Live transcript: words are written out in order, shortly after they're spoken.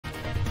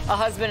A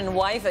husband and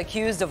wife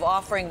accused of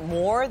offering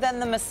more than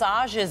the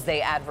massages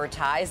they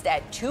advertised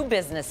at two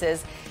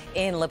businesses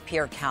in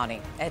Lapeer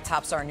County. It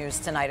tops our news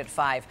tonight at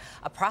 5.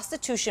 A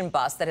prostitution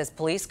bust that has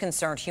police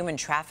concerned human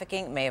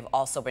trafficking may have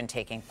also been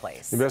taking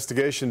place. The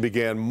investigation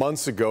began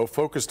months ago,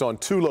 focused on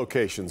two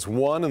locations,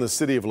 one in the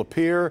city of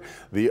Lapeer,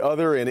 the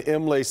other in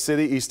Imlay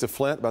City, east of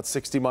Flint, about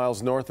 60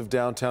 miles north of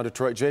downtown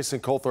Detroit.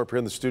 Jason Colthorpe here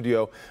in the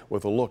studio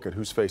with a look at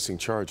who's facing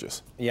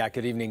charges. Yeah,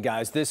 good evening,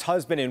 guys. This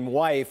husband and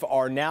wife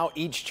are now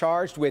each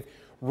charged with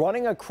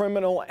running a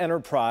criminal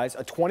enterprise,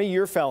 a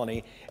 20-year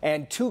felony,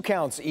 and 2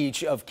 counts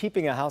each of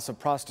keeping a house of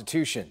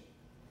prostitution.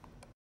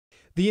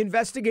 The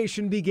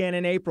investigation began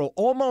in April,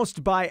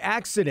 almost by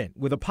accident,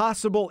 with a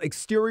possible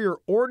exterior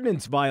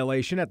ordinance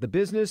violation at the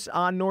business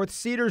on North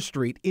Cedar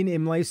Street in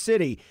Imlay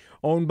City,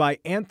 owned by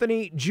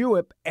Anthony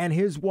Jewett and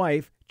his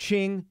wife,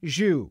 Ching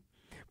Zhu.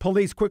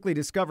 Police quickly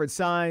discovered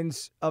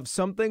signs of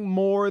something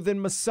more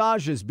than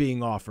massages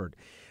being offered.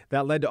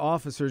 That led to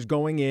officers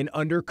going in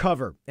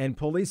undercover, and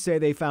police say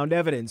they found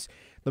evidence.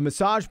 The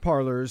massage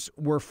parlors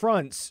were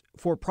fronts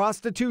for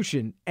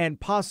prostitution and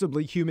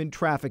possibly human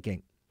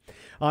trafficking.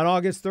 On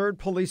August 3rd,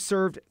 police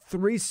served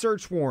 3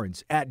 search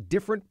warrants at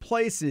different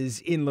places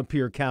in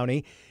Lapeer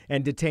County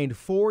and detained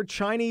 4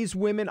 Chinese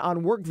women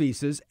on work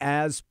visas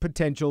as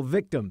potential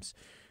victims.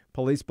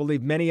 Police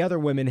believe many other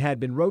women had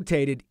been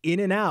rotated in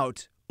and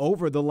out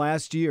over the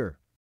last year.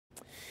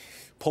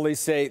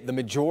 Police say the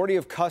majority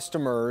of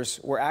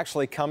customers were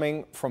actually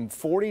coming from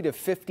 40 to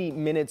 50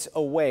 minutes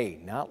away,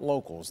 not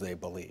locals, they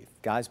believe.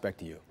 Guys, back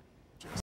to you.